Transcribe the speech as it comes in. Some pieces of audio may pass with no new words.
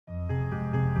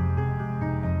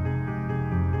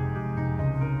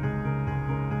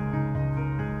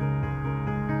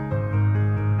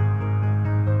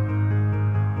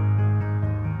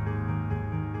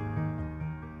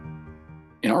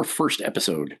In our first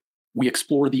episode, we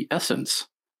explore the essence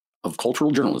of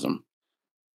cultural journalism.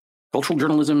 Cultural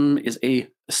journalism is a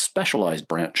specialized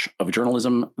branch of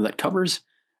journalism that covers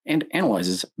and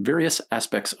analyzes various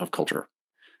aspects of culture.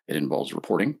 It involves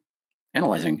reporting,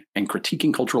 analyzing, and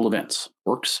critiquing cultural events,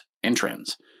 works, and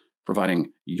trends,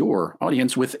 providing your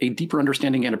audience with a deeper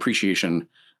understanding and appreciation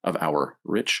of our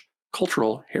rich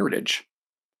cultural heritage,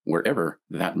 wherever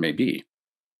that may be.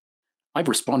 I've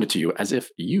responded to you as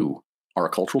if you are a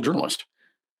cultural journalist.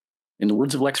 In the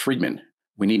words of Lex Friedman,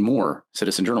 we need more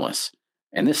citizen journalists,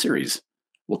 and this series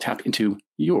will tap into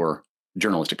your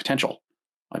journalistic potential,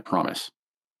 I promise.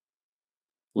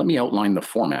 Let me outline the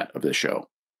format of this show.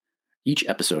 Each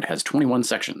episode has 21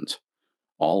 sections,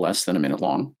 all less than a minute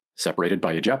long, separated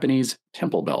by a Japanese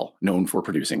temple bell known for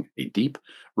producing a deep,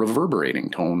 reverberating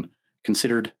tone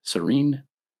considered serene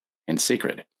and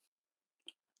sacred.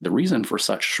 The reason for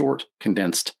such short,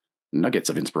 condensed nuggets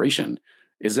of inspiration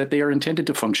is that they are intended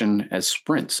to function as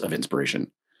sprints of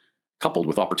inspiration, coupled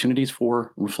with opportunities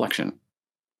for reflection.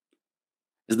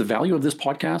 Is the value of this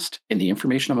podcast in the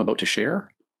information I'm about to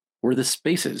share, or the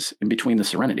spaces in between the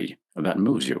serenity that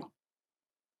moves you?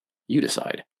 You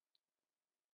decide.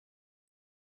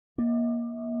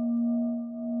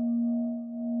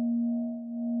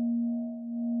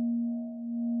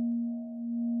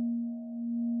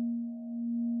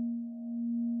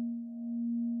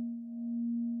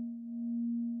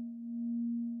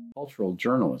 Cultural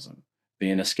journalism,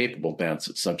 the inescapable dance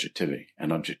of subjectivity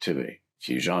and objectivity.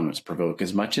 Few genres provoke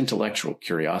as much intellectual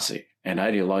curiosity and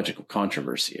ideological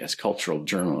controversy as cultural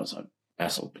journalism,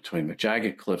 nestled between the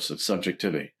jagged cliffs of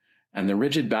subjectivity and the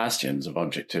rigid bastions of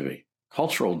objectivity.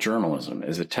 Cultural journalism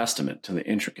is a testament to the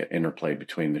intricate interplay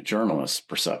between the journalist's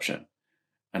perception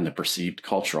and the perceived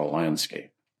cultural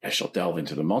landscape. I shall delve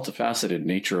into the multifaceted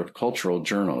nature of cultural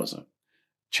journalism,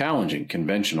 challenging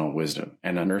conventional wisdom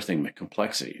and unearthing the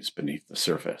complexities beneath the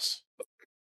surface.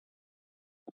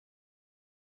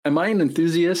 Am I an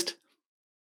enthusiast?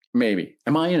 Maybe.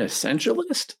 Am I an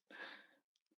essentialist?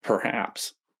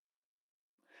 Perhaps.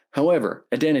 However,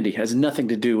 identity has nothing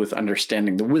to do with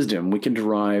understanding the wisdom we can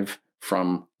derive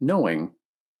from knowing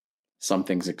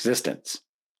something's existence.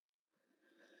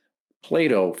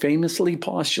 Plato famously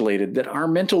postulated that our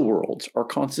mental worlds are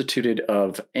constituted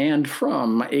of and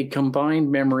from a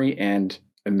combined memory and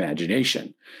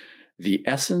imagination. The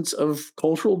essence of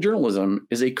cultural journalism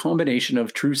is a combination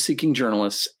of truth-seeking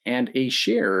journalists and a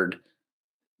shared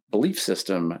belief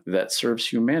system that serves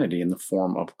humanity in the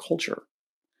form of culture.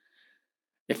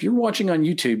 If you're watching on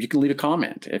YouTube, you can leave a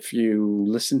comment. If you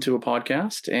listen to a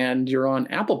podcast and you're on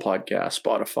Apple Podcasts,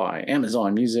 Spotify,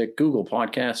 Amazon Music, Google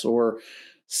Podcasts, or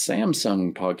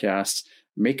Samsung Podcasts,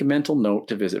 make a mental note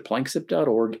to visit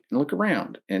planksip.org and look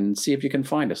around and see if you can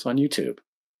find us on YouTube.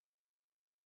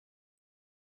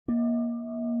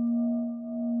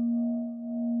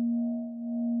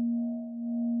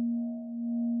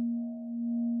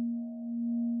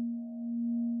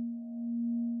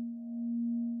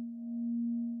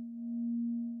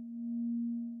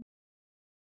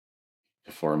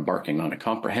 Before embarking on a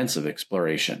comprehensive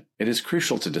exploration, it is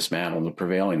crucial to dismantle the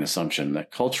prevailing assumption that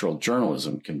cultural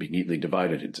journalism can be neatly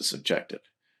divided into subjective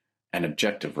and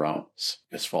objective realms.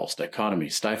 This false dichotomy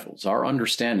stifles our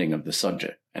understanding of the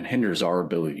subject and hinders our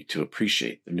ability to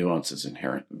appreciate the nuances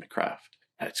inherent in the craft.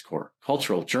 At its core,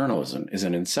 cultural journalism is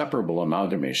an inseparable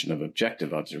amalgamation of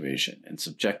objective observation and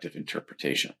subjective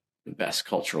interpretation. The best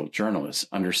cultural journalists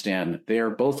understand that they are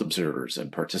both observers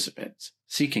and participants,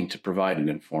 seeking to provide an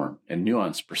informed and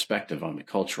nuanced perspective on the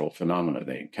cultural phenomena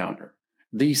they encounter.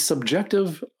 The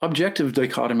subjective-objective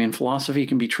dichotomy in philosophy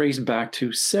can be traced back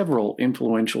to several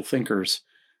influential thinkers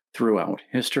throughout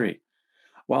history.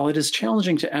 While it is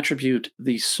challenging to attribute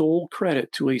the sole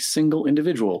credit to a single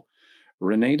individual,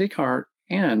 René Descartes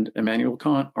and Immanuel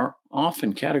Kant are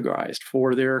often categorized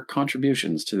for their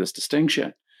contributions to this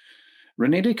distinction.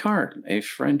 René Descartes, a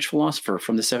French philosopher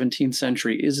from the 17th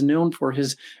century, is known for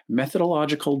his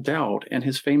methodological doubt and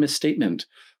his famous statement,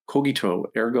 cogito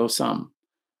ergo sum,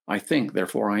 I think,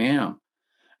 therefore I am.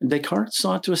 Descartes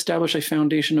sought to establish a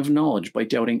foundation of knowledge by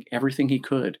doubting everything he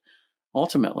could,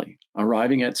 ultimately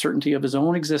arriving at certainty of his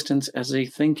own existence as a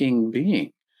thinking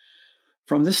being.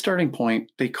 From this starting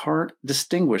point, Descartes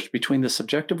distinguished between the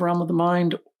subjective realm of the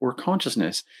mind or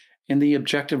consciousness in the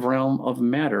objective realm of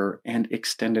matter and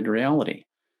extended reality.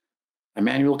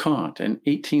 Immanuel Kant, an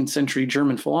 18th century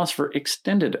German philosopher,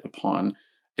 extended upon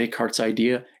Descartes'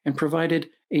 idea and provided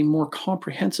a more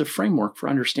comprehensive framework for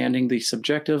understanding the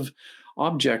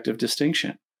subjective-objective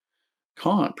distinction.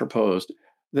 Kant proposed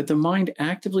that the mind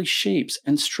actively shapes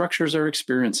and structures our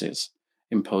experiences,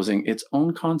 imposing its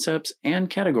own concepts and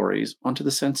categories onto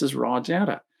the sense's raw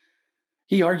data.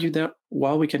 He argued that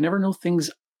while we can never know things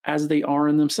as they are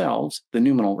in themselves, the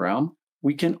noumenal realm,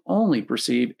 we can only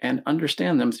perceive and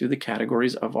understand them through the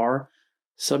categories of our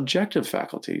subjective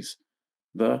faculties,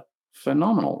 the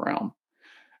phenomenal realm.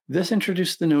 This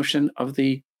introduced the notion of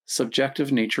the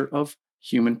subjective nature of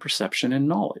human perception and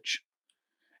knowledge.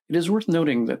 It is worth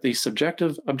noting that the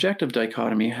subjective-objective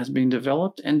dichotomy has been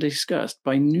developed and discussed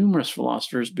by numerous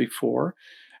philosophers before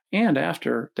and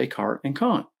after Descartes and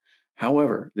Kant.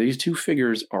 However, these two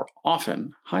figures are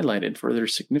often highlighted for their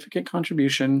significant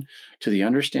contribution to the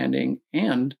understanding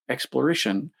and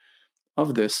exploration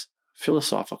of this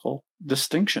philosophical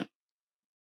distinction.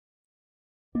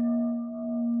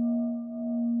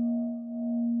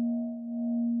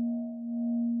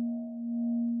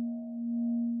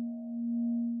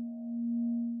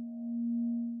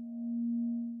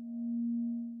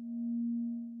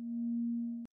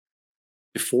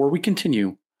 Before we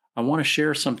continue, I want to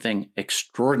share something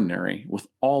extraordinary with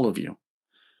all of you.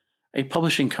 A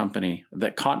publishing company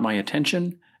that caught my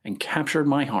attention and captured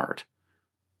my heart.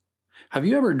 Have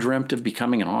you ever dreamt of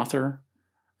becoming an author?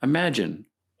 Imagine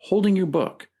holding your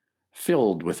book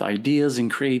filled with ideas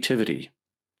and creativity.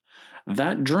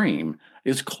 That dream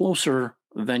is closer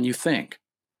than you think,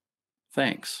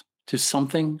 thanks to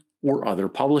something or other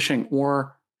publishing,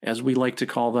 or as we like to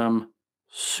call them,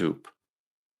 Soup.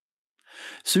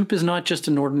 Soup is not just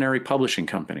an ordinary publishing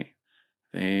company.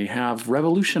 They have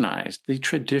revolutionized the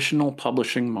traditional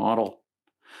publishing model,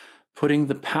 putting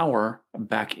the power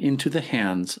back into the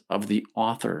hands of the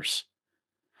authors.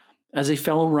 As a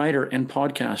fellow writer and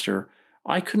podcaster,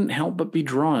 I couldn't help but be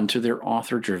drawn to their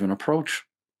author-driven approach.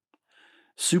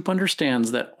 Soup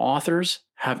understands that authors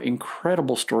have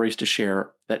incredible stories to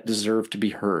share that deserve to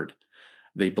be heard.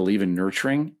 They believe in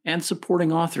nurturing and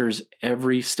supporting authors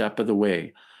every step of the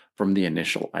way, from the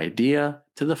initial idea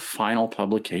to the final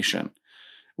publication.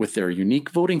 With their unique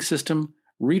voting system,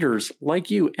 readers like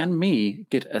you and me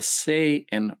get a say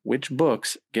in which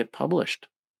books get published.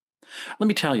 Let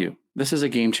me tell you, this is a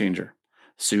game changer.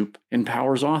 Soup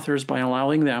empowers authors by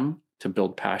allowing them to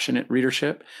build passionate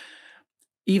readership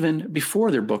even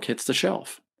before their book hits the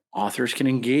shelf. Authors can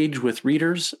engage with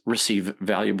readers, receive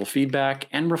valuable feedback,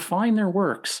 and refine their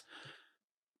works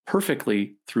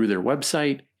perfectly through their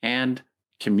website and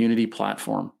community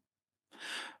platform.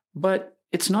 But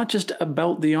it's not just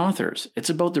about the authors, it's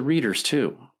about the readers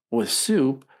too. With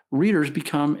Soup, readers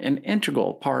become an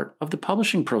integral part of the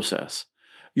publishing process.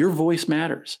 Your voice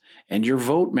matters, and your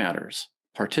vote matters.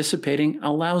 Participating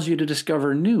allows you to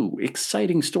discover new,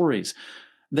 exciting stories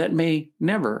that may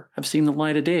never have seen the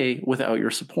light of day without your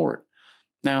support.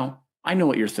 Now, I know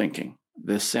what you're thinking.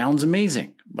 This sounds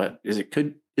amazing, but is it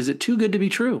too good to be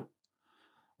true?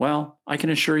 Well, I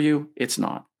can assure you it's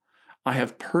not. I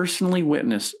have personally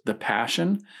witnessed the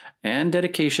passion and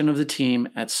dedication of the team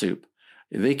at Soup.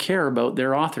 They care about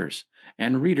their authors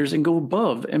and readers and go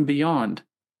above and beyond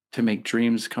to make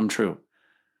dreams come true.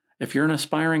 If you're an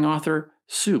aspiring author,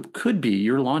 Soup could be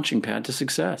your launching pad to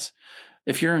success.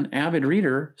 If you're an avid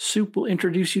reader, Soup will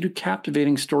introduce you to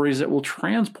captivating stories that will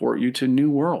transport you to new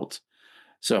worlds.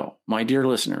 So, my dear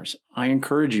listeners, I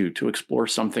encourage you to explore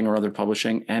something or other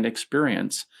publishing and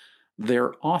experience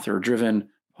their author-driven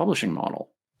publishing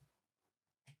model.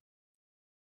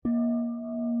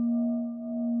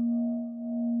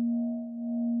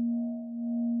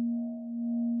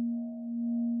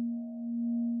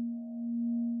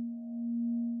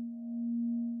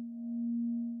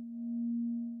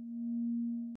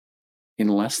 In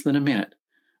less than a minute,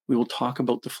 we will talk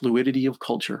about the fluidity of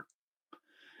culture.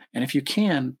 And if you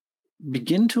can,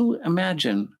 begin to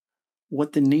imagine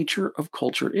what the nature of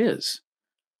culture is.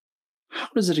 How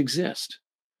does it exist?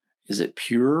 Is it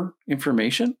pure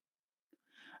information?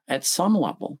 At some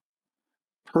level,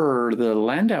 per the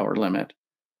Landauer limit,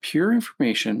 pure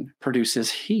information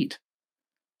produces heat.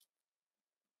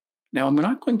 Now, I'm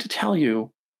not going to tell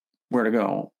you where to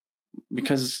go,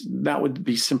 because that would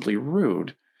be simply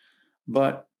rude.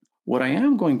 But what I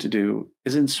am going to do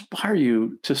is inspire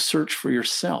you to search for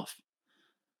yourself.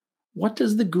 What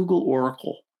does the Google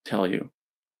Oracle tell you?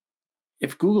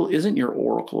 If Google isn't your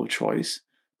oracle of choice,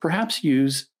 perhaps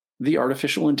use the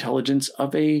artificial intelligence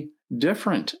of a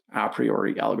different a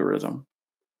priori algorithm.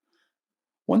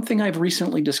 One thing I've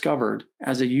recently discovered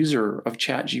as a user of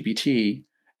ChatGPT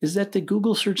is that the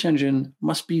Google search engine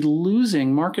must be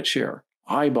losing market share,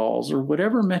 eyeballs, or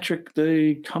whatever metric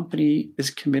the company is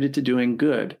committed to doing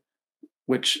good,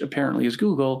 which apparently is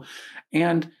Google,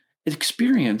 and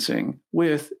experiencing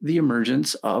with the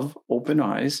emergence of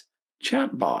OpenAI's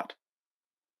chatbot.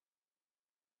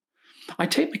 I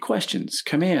type my questions,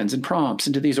 commands, and prompts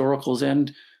into these oracles,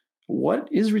 and what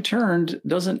is returned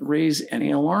doesn't raise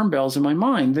any alarm bells in my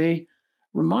mind. They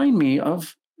remind me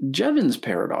of Jevons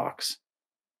paradox,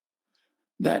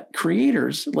 that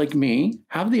creators like me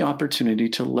have the opportunity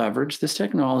to leverage this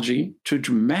technology to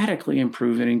dramatically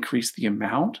improve and increase the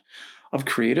amount of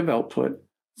creative output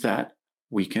that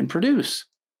we can produce.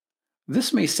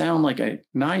 This may sound like a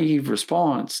naive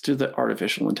response to the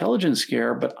artificial intelligence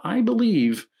scare, but I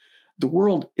believe the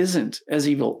world isn't as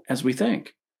evil as we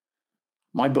think.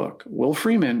 My book, Will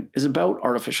Freeman, is about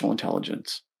artificial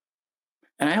intelligence,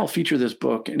 and I'll feature this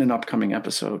book in an upcoming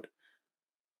episode.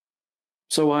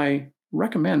 So I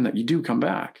recommend that you do come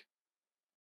back.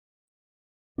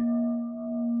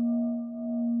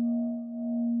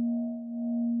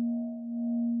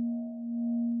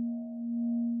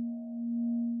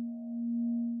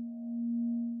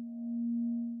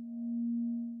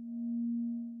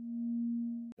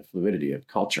 The fluidity of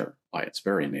culture by its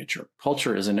very nature.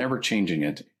 Culture is an ever-changing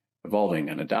entity, evolving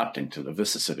and adapting to the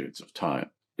vicissitudes of time.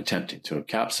 Attempting to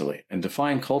encapsulate and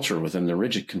define culture within the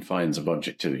rigid confines of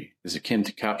objectivity is akin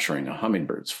to capturing a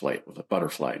hummingbird's flight with a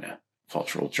butterfly net.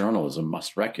 Cultural journalism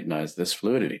must recognize this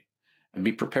fluidity and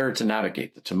be prepared to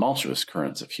navigate the tumultuous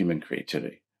currents of human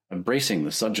creativity, embracing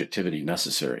the subjectivity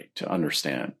necessary to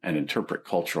understand and interpret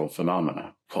cultural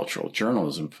phenomena. Cultural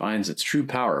journalism finds its true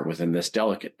power within this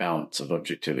delicate balance of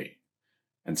objectivity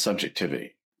and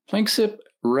subjectivity. Planksip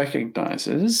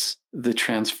recognizes the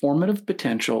transformative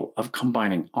potential of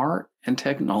combining art and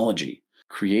technology,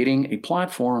 creating a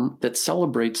platform that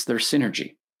celebrates their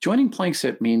synergy. Joining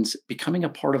Planksip means becoming a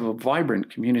part of a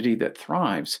vibrant community that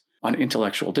thrives on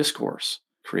intellectual discourse,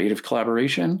 creative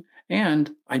collaboration,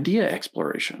 and idea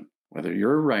exploration. Whether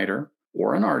you're a writer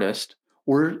or an artist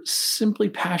or simply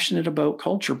passionate about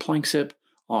culture, Planksip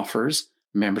offers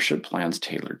membership plans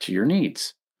tailored to your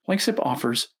needs. Planksip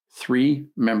offers 3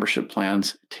 membership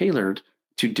plans tailored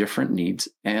to different needs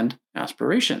and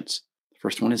aspirations. The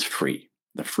first one is free.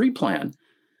 The free plan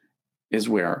is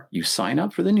where you sign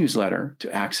up for the newsletter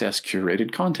to access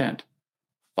curated content,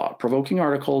 thought-provoking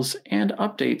articles, and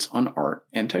updates on art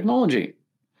and technology.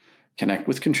 Connect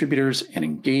with contributors and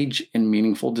engage in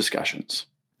meaningful discussions.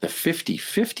 The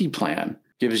 50/50 plan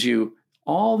gives you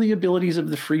all the abilities of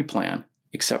the free plan,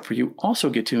 except for you also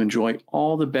get to enjoy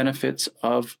all the benefits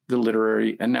of the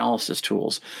literary analysis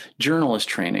tools, journalist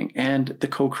training, and the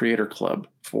co-creator club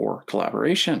for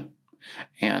collaboration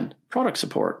and product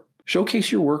support.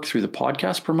 Showcase your work through the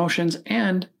podcast promotions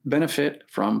and benefit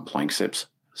from Planksip's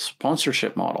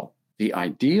sponsorship model. The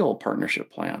ideal partnership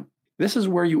plan. This is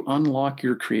where you unlock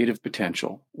your creative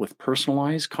potential with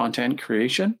personalized content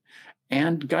creation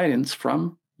and guidance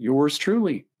from yours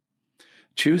truly.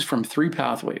 Choose from 3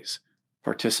 pathways.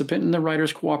 Participate in the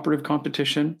Writers Cooperative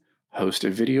Competition, host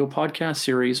a video podcast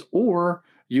series, or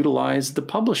utilize the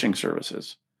publishing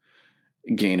services.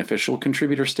 Gain official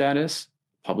contributor status,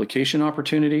 publication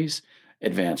opportunities,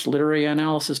 advanced literary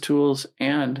analysis tools,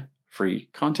 and free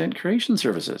content creation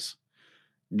services.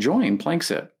 Join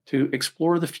Planksip to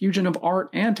explore the fusion of art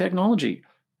and technology,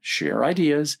 share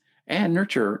ideas, and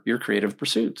nurture your creative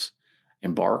pursuits.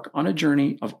 Embark on a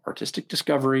journey of artistic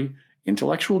discovery,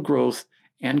 intellectual growth,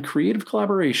 and creative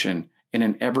collaboration in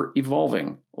an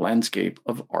ever-evolving landscape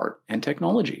of art and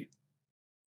technology.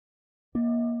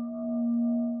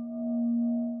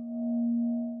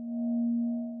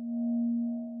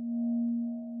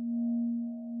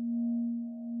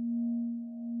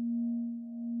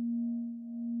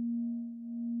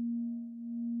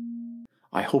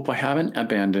 I hope I haven't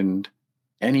abandoned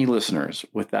any listeners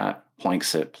with that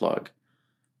Planksip plug.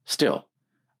 Still,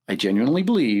 I genuinely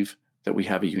believe that we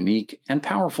have a unique and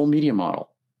powerful media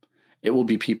model. It will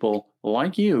be people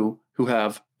like you who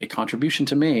have a contribution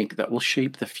to make that will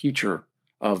shape the future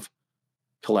of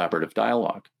collaborative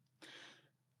dialogue.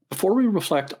 Before we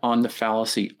reflect on the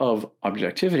fallacy of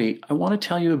objectivity, I want to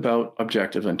tell you about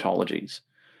objective ontologies.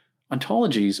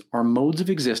 Ontologies are modes of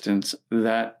existence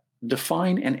that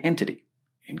define an entity.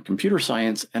 In computer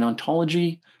science, an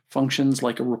ontology functions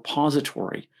like a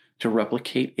repository to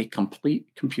replicate a complete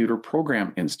computer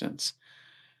program instance.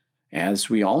 As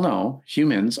we all know,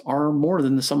 humans are more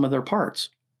than the sum of their parts.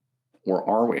 Or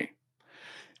are we?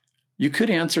 You could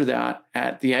answer that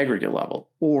at the aggregate level,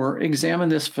 or examine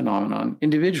this phenomenon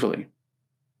individually,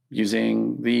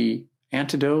 using the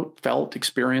antidote, felt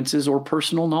experiences, or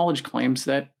personal knowledge claims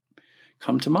that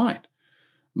come to mind.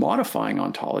 Modifying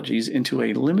ontologies into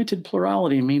a limited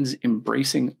plurality means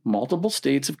embracing multiple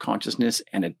states of consciousness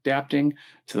and adapting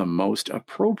to the most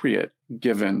appropriate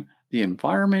given the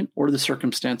environment or the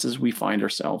circumstances we find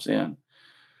ourselves in.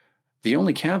 The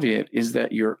only caveat is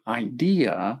that your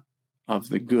idea of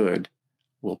the good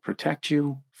will protect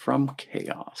you from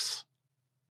chaos.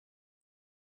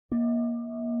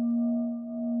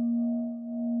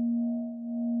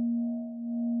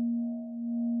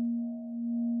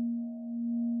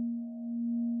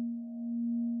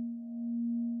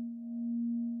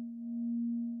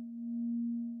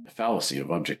 The fallacy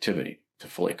of objectivity. To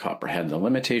fully comprehend the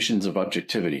limitations of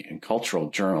objectivity in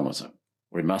cultural journalism,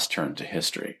 we must turn to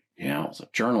history. The annals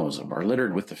of journalism are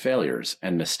littered with the failures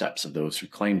and missteps of those who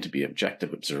claim to be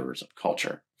objective observers of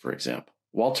culture. For example,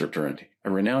 Walter Duranty,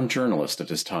 a renowned journalist of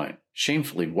his time,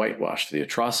 shamefully whitewashed the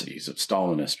atrocities of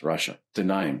Stalinist Russia,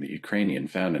 denying the Ukrainian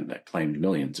famine that claimed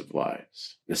millions of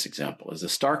lives. This example is a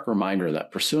stark reminder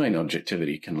that pursuing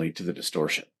objectivity can lead to the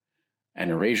distortion and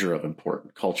erasure of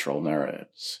important cultural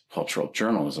narratives. Cultural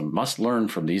journalism must learn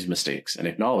from these mistakes and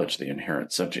acknowledge the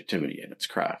inherent subjectivity in its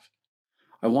craft.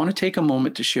 I want to take a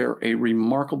moment to share a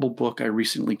remarkable book I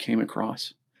recently came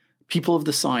across, People of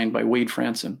the Sign by Wade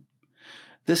Franson.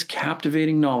 This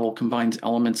captivating novel combines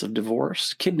elements of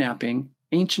divorce, kidnapping,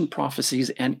 ancient prophecies,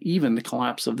 and even the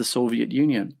collapse of the Soviet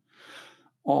Union,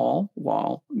 all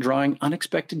while drawing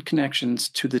unexpected connections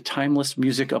to the timeless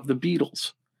music of the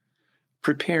Beatles.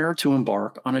 Prepare to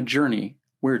embark on a journey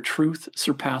where truth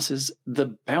surpasses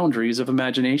the boundaries of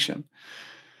imagination.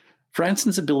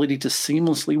 Franson's ability to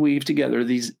seamlessly weave together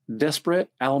these disparate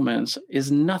elements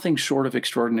is nothing short of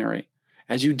extraordinary.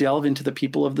 As you delve into the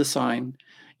People of the Sign,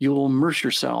 you will immerse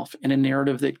yourself in a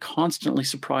narrative that constantly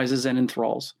surprises and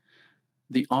enthralls.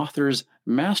 The author's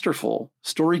masterful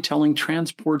storytelling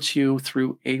transports you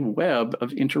through a web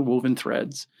of interwoven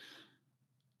threads,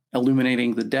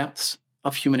 illuminating the depths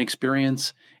of human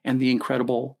experience and the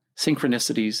incredible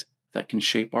synchronicities that can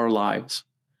shape our lives.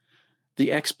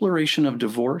 The exploration of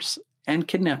divorce and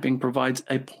kidnapping provides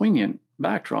a poignant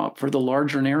backdrop for the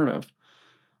larger narrative,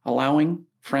 allowing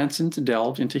Franson to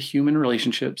delve into human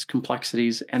relationships,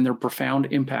 complexities, and their profound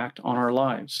impact on our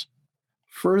lives.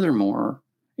 Furthermore,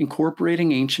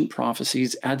 incorporating ancient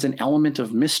prophecies adds an element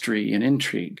of mystery and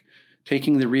intrigue,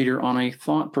 taking the reader on a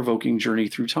thought-provoking journey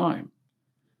through time.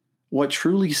 What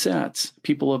truly sets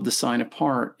People of the Sign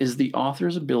apart is the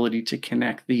author's ability to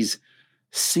connect these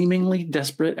seemingly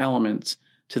disparate elements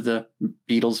to the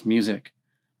Beatles' music.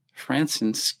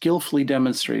 Franson skillfully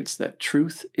demonstrates that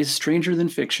truth is stranger than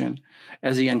fiction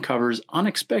as he uncovers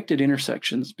unexpected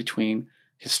intersections between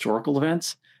historical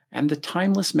events and the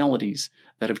timeless melodies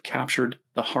that have captured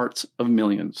the hearts of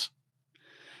millions.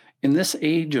 In this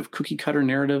age of cookie-cutter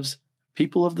narratives,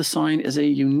 People of the Sign is a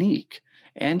unique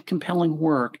and compelling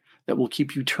work that will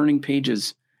keep you turning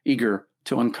pages, eager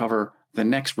to uncover the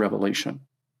next revelation.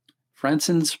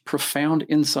 Franson's profound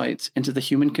insights into the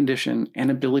human condition and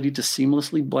ability to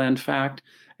seamlessly blend fact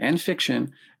and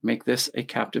fiction make this a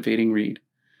captivating read.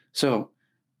 So,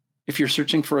 if you're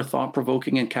searching for a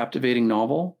thought-provoking and captivating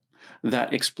novel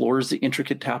that explores the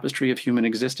intricate tapestry of human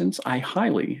existence, I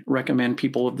highly recommend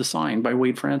People of the Sign by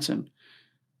Wade Franson.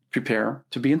 Prepare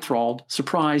to be enthralled,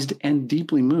 surprised, and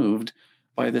deeply moved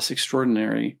by this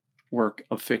extraordinary work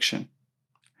of fiction.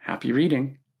 Happy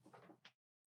reading.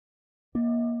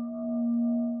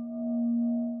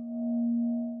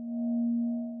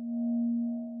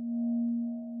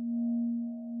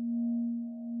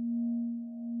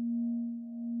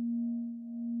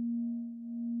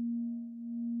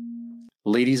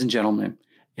 Ladies and gentlemen,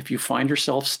 if you find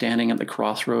yourself standing at the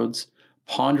crossroads,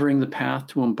 pondering the path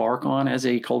to embark on as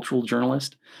a cultural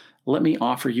journalist, let me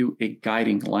offer you a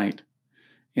guiding light.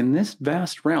 In this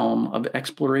vast realm of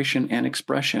exploration and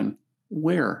expression,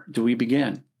 where do we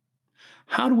begin?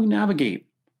 How do we navigate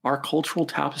our cultural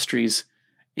tapestries,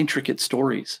 intricate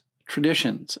stories,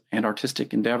 traditions, and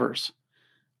artistic endeavors?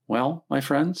 Well, my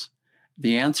friends,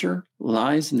 the answer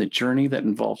lies in the journey that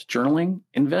involves journaling,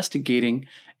 investigating,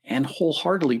 and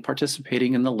wholeheartedly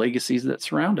participating in the legacies that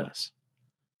surround us.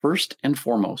 First and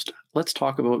foremost, let's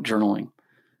talk about journaling.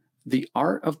 The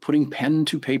art of putting pen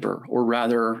to paper, or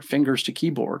rather fingers to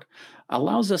keyboard,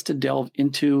 allows us to delve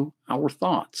into our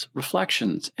thoughts,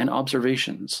 reflections, and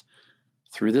observations.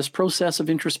 Through this process of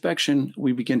introspection,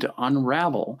 we begin to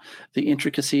unravel the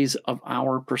intricacies of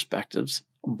our perspectives,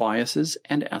 biases,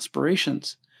 and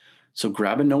aspirations. So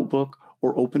grab a notebook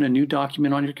or open a new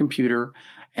document on your computer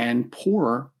and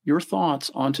pour your thoughts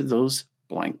onto those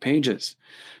blank pages.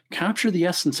 Capture the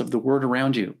essence of the word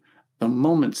around you, the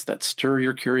moments that stir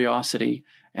your curiosity,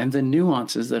 and the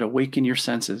nuances that awaken your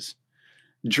senses.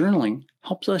 Journaling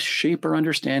helps us shape our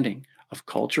understanding of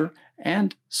culture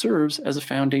and serves as a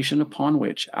foundation upon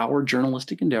which our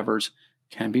journalistic endeavors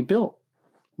can be built.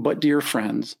 But dear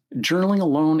friends, journaling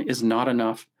alone is not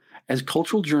enough. As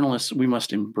cultural journalists, we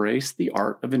must embrace the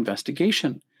art of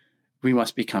investigation. We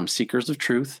must become seekers of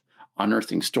truth,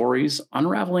 unearthing stories,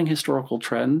 unraveling historical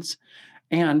trends,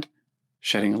 and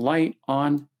shedding light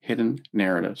on hidden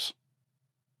narratives.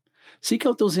 Seek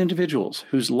out those individuals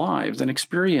whose lives and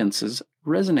experiences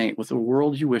resonate with the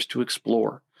world you wish to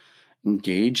explore.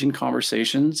 Engage in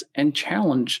conversations and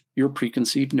challenge your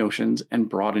preconceived notions and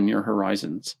broaden your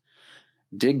horizons.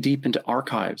 Dig deep into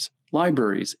archives,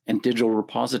 libraries, and digital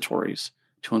repositories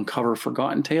to uncover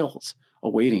forgotten tales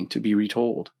awaiting to be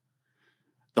retold.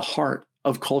 The heart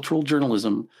of cultural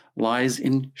journalism lies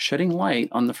in shedding light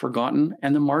on the forgotten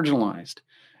and the marginalized,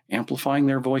 amplifying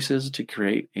their voices to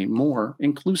create a more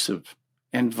inclusive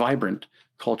and vibrant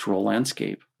cultural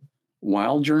landscape.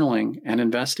 While journaling and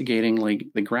investigating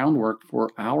the groundwork for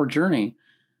our journey,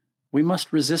 we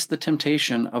must resist the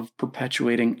temptation of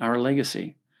perpetuating our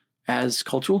legacy. As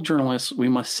cultural journalists, we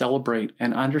must celebrate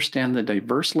and understand the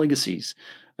diverse legacies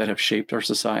that have shaped our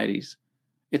societies.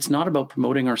 It's not about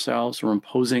promoting ourselves or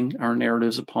imposing our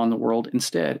narratives upon the world.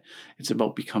 Instead, it's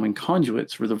about becoming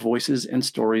conduits for the voices and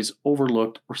stories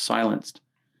overlooked or silenced.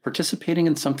 Participating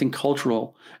in something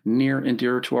cultural, near and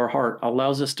dear to our heart,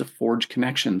 allows us to forge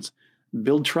connections,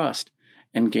 build trust,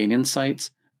 and gain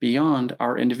insights beyond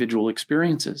our individual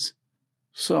experiences.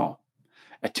 So,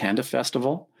 attend a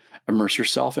festival, immerse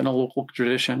yourself in a local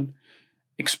tradition,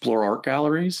 explore art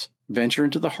galleries, venture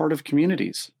into the heart of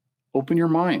communities, open your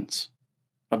minds,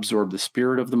 absorb the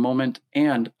spirit of the moment,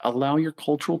 and allow your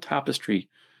cultural tapestry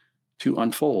to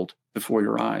unfold before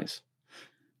your eyes.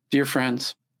 Dear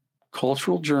friends,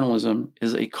 cultural journalism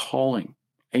is a calling,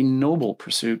 a noble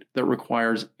pursuit that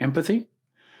requires empathy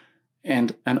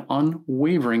and an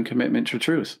unwavering commitment to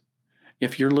truth.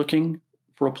 If you're looking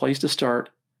for a place to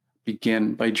start,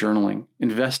 begin by journaling,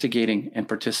 investigating, and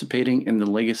participating in the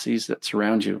legacies that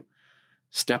surround you.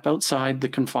 Step outside the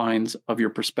confines of your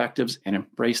perspectives and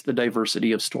embrace the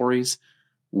diversity of stories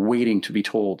waiting to be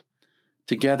told.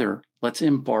 Together, let's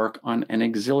embark on an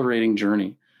exhilarating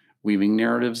journey, weaving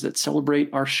narratives that celebrate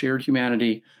our shared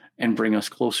humanity and bring us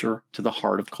closer to the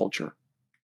heart of culture.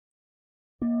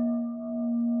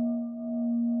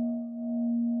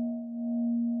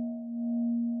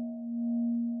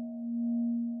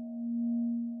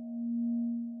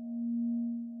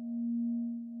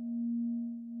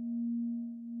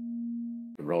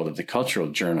 The role of the cultural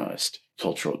journalist.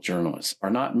 Cultural journalists are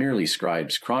not merely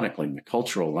scribes chronicling the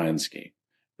cultural landscape.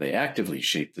 They actively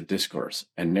shape the discourse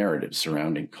and narrative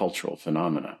surrounding cultural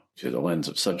phenomena through the lens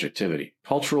of subjectivity.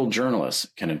 Cultural journalists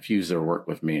can infuse their work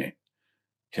with meaning,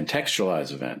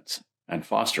 contextualize events, and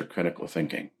foster critical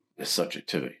thinking. This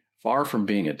subjectivity, far from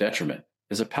being a detriment,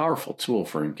 is a powerful tool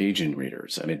for engaging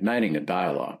readers and igniting a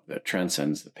dialogue that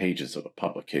transcends the pages of a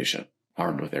publication.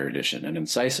 Armed with erudition and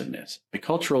incisiveness, the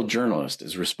cultural journalist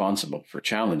is responsible for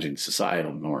challenging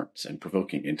societal norms and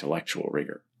provoking intellectual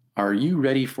rigor. Are you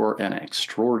ready for an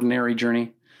extraordinary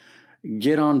journey?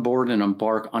 Get on board and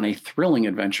embark on a thrilling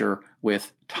adventure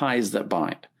with Ties That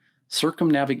Bind,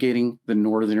 circumnavigating the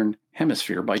Northern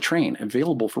Hemisphere by train.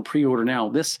 Available for pre-order now,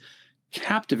 this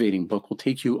captivating book will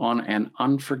take you on an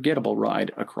unforgettable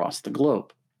ride across the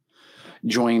globe.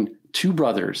 Join two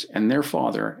brothers and their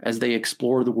father as they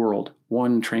explore the world,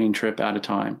 one train trip at a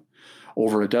time.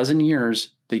 Over a dozen years,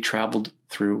 they traveled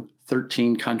through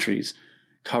 13 countries,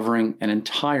 covering an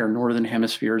entire Northern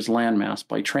Hemisphere's landmass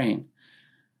by train.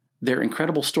 Their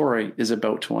incredible story is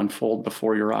about to unfold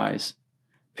before your eyes.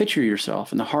 Picture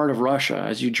yourself in the heart of Russia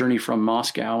as you journey from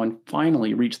Moscow and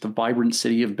finally reach the vibrant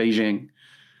city of Beijing.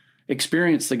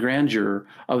 Experience the grandeur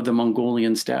of the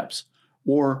Mongolian steppes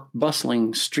or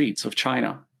bustling streets of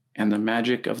China and the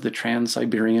magic of the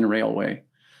Trans-Siberian Railway.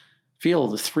 Feel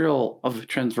the thrill of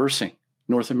traversing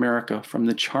North America from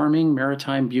the charming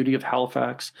maritime beauty of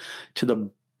Halifax to the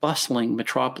bustling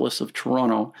metropolis of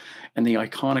Toronto and the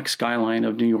iconic skyline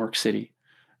of New York City.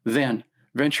 Then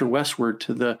venture westward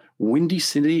to the windy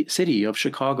city of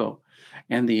Chicago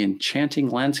and the enchanting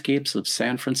landscapes of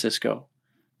San Francisco.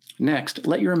 Next,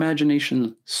 let your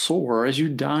imagination soar as you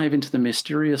dive into the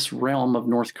mysterious realm of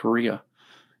North Korea.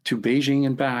 To Beijing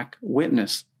and back,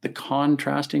 witness the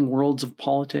contrasting worlds of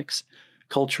politics,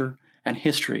 culture, and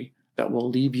history that will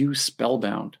leave you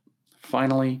spellbound.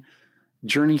 Finally,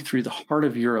 journey through the heart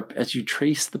of Europe as you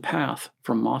trace the path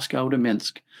from Moscow to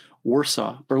Minsk,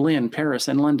 Warsaw, Berlin, Paris,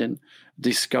 and London.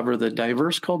 Discover the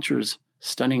diverse cultures,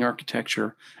 stunning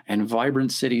architecture, and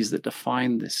vibrant cities that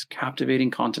define this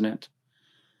captivating continent.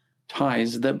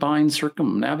 Ties That Bind,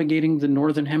 circumnavigating the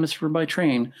Northern Hemisphere by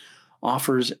train,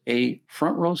 offers a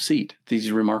front row seat to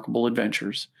these remarkable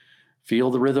adventures.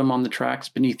 Feel the rhythm on the tracks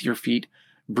beneath your feet,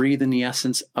 breathe in the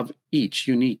essence of each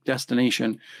unique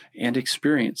destination, and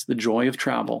experience the joy of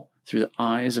travel through the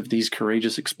eyes of these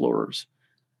courageous explorers.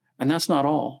 And that's not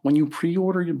all. When you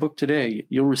pre-order your book today,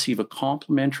 you'll receive a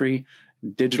complimentary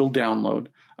digital download,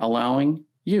 allowing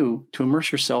you to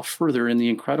immerse yourself further in the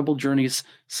incredible journey's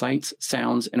sights,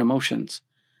 sounds, and emotions.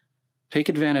 Take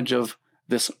advantage of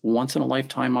this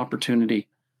once-in-a-lifetime opportunity.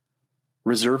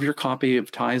 Reserve your copy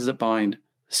of Ties That Bind,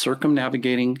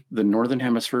 Circumnavigating the Northern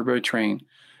Hemisphere by Train.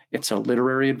 It's a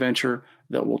literary adventure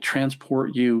that will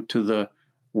transport you to the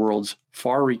world's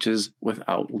far reaches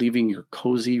without leaving your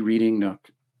cozy reading nook.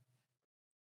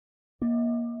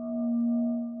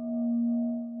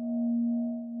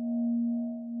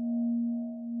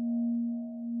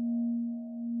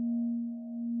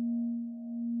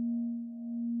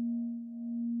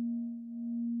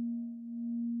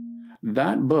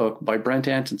 That book by Brent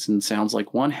Antonsen sounds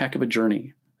like one heck of a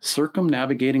journey.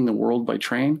 Circumnavigating the world by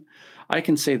train. I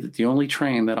can say that the only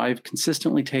train that I've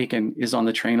consistently taken is on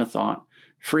the train of thought,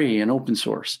 free and open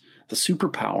source. The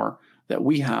superpower that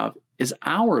we have is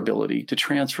our ability to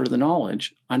transfer the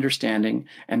knowledge, understanding,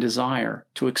 and desire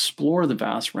to explore the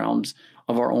vast realms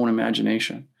of our own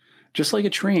imagination. Just like a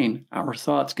train, our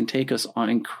thoughts can take us on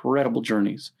incredible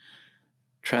journeys,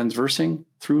 transversing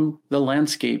through the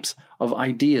landscapes of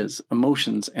ideas,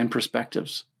 emotions, and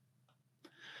perspectives.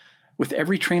 With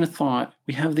every train of thought,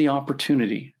 we have the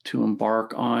opportunity to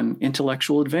embark on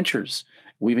intellectual adventures,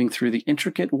 weaving through the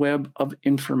intricate web of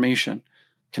information,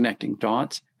 connecting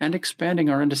dots, and expanding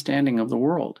our understanding of the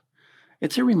world.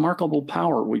 It's a remarkable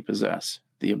power we possess,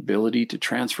 the ability to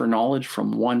transfer knowledge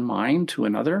from one mind to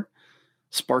another,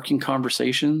 sparking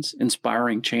conversations,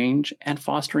 inspiring change, and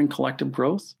fostering collective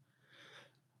growth.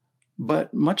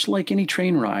 But much like any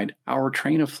train ride, our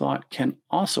train of thought can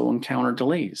also encounter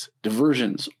delays,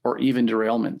 diversions, or even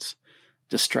derailments.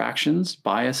 Distractions,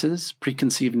 biases,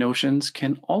 preconceived notions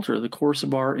can alter the course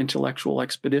of our intellectual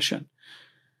expedition.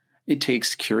 It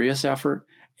takes curious effort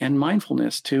and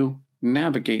mindfulness to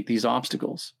navigate these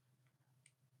obstacles,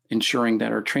 ensuring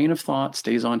that our train of thought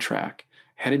stays on track,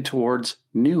 headed towards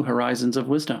new horizons of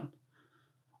wisdom.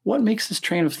 What makes this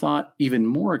train of thought even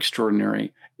more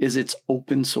extraordinary is its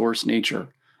open source nature.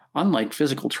 Unlike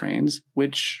physical trains,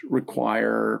 which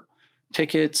require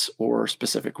tickets or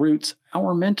specific routes,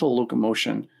 our mental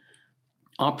locomotion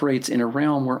operates in a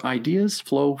realm where ideas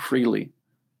flow freely.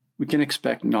 We can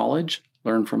expect knowledge,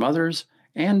 learn from others,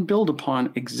 and build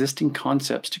upon existing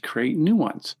concepts to create new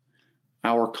ones.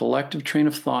 Our collective train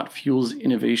of thought fuels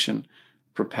innovation,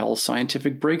 propels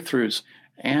scientific breakthroughs,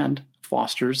 and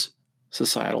fosters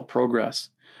societal progress.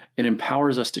 It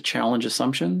empowers us to challenge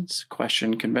assumptions,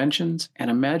 question conventions,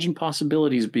 and imagine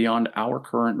possibilities beyond our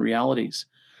current realities.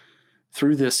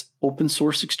 Through this open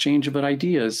source exchange of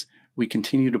ideas, we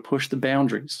continue to push the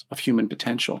boundaries of human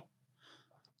potential.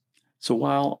 So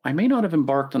while I may not have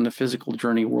embarked on a physical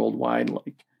journey worldwide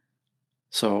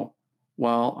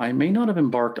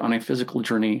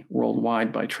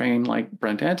by train like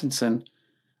Brent Antonsen,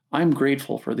 I'm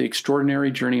grateful for the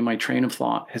extraordinary journey my train of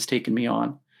thought has taken me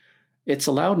on. It's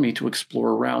allowed me to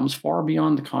explore realms far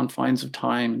beyond the confines of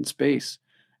time and space,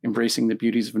 embracing the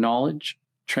beauties of knowledge,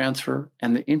 transfer,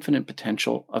 and the infinite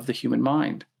potential of the human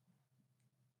mind.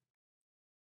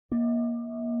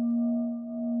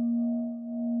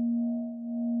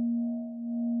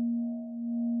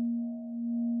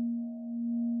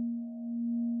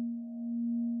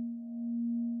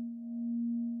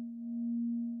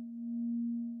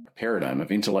 Paradigm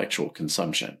of intellectual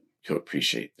consumption. To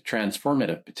appreciate the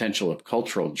transformative potential of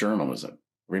cultural journalism,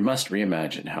 we must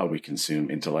reimagine how we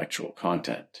consume intellectual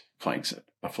content. Planksip,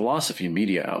 a philosophy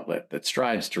media outlet that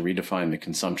strives to redefine the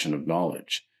consumption of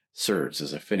knowledge, serves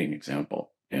as a fitting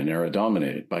example. In an era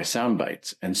dominated by sound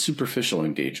bites and superficial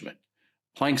engagement,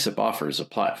 Planksip offers a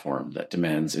platform that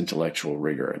demands intellectual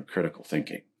rigor and critical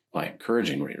thinking. By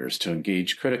encouraging readers to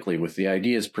engage critically with the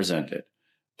ideas presented,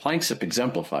 Planksip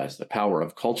exemplifies the power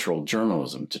of cultural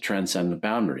journalism to transcend the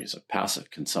boundaries of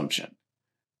passive consumption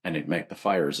and ignite the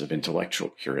fires of intellectual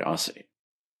curiosity.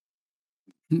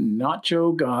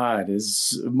 Nacho God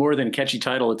is more than a catchy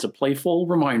title. It's a playful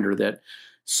reminder that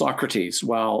Socrates,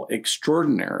 while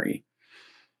extraordinary,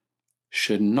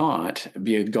 should not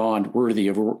be a god worthy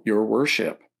of your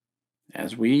worship.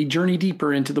 As we journey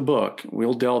deeper into the book,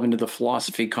 we'll delve into the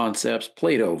philosophy concepts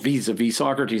Plato vis-a-vis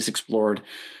Socrates explored,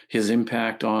 his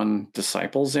impact on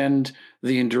disciples, and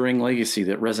the enduring legacy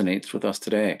that resonates with us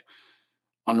today.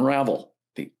 Unravel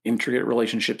the intricate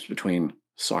relationships between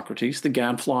Socrates, the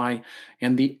gadfly,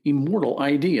 and the immortal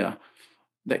idea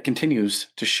that continues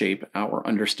to shape our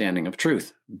understanding of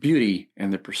truth, beauty,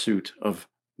 and the pursuit of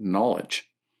knowledge.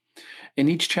 In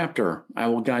each chapter, I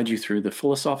will guide you through the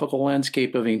philosophical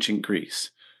landscape of ancient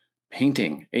Greece,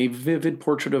 Painting, a vivid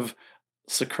portrait of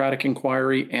Socratic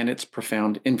inquiry and its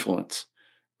profound influence.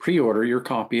 Pre-order your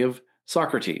copy of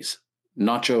Socrates,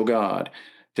 Nacho God,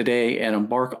 today and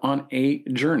embark on a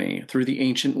journey through the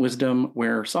ancient wisdom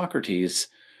where Socrates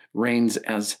reigns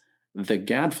as the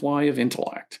gadfly of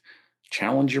intellect.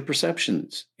 Challenge your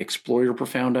perceptions, explore your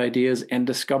profound ideas, and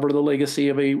discover the legacy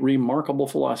of a remarkable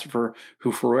philosopher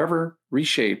who forever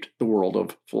reshaped the world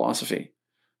of philosophy.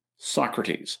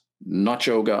 Socrates,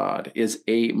 Nacho God, is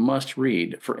a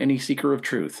must-read for any seeker of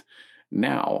truth,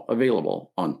 now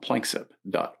available on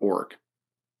Planksip.org.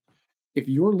 If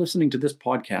you're listening to this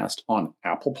podcast on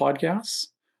Apple Podcasts,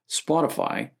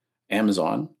 Spotify,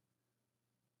 Amazon,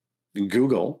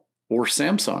 Google, or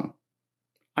Samsung,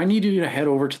 I need you to head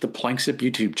over to the Planksip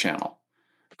YouTube channel.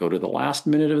 Go to the last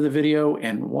minute of the video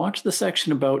and watch the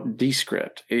section about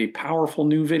Descript, a powerful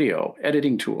new video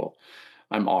editing tool.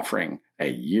 I'm offering a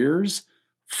year's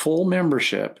full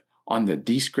membership on the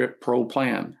Descript Pro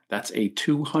plan. That's a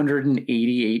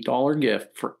 $288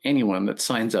 gift for anyone that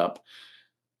signs up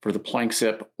for the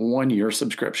Planksip 1-year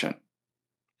subscription.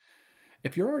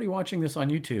 If you're already watching this on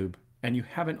YouTube and you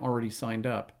haven't already signed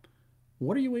up,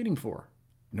 what are you waiting for?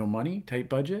 No money, tight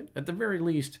budget? At the very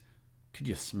least, could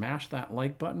you smash that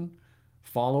like button,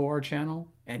 follow our channel,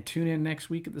 and tune in next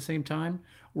week at the same time?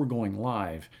 We're going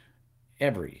live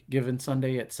every given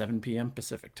Sunday at 7 p.m.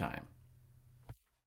 Pacific time.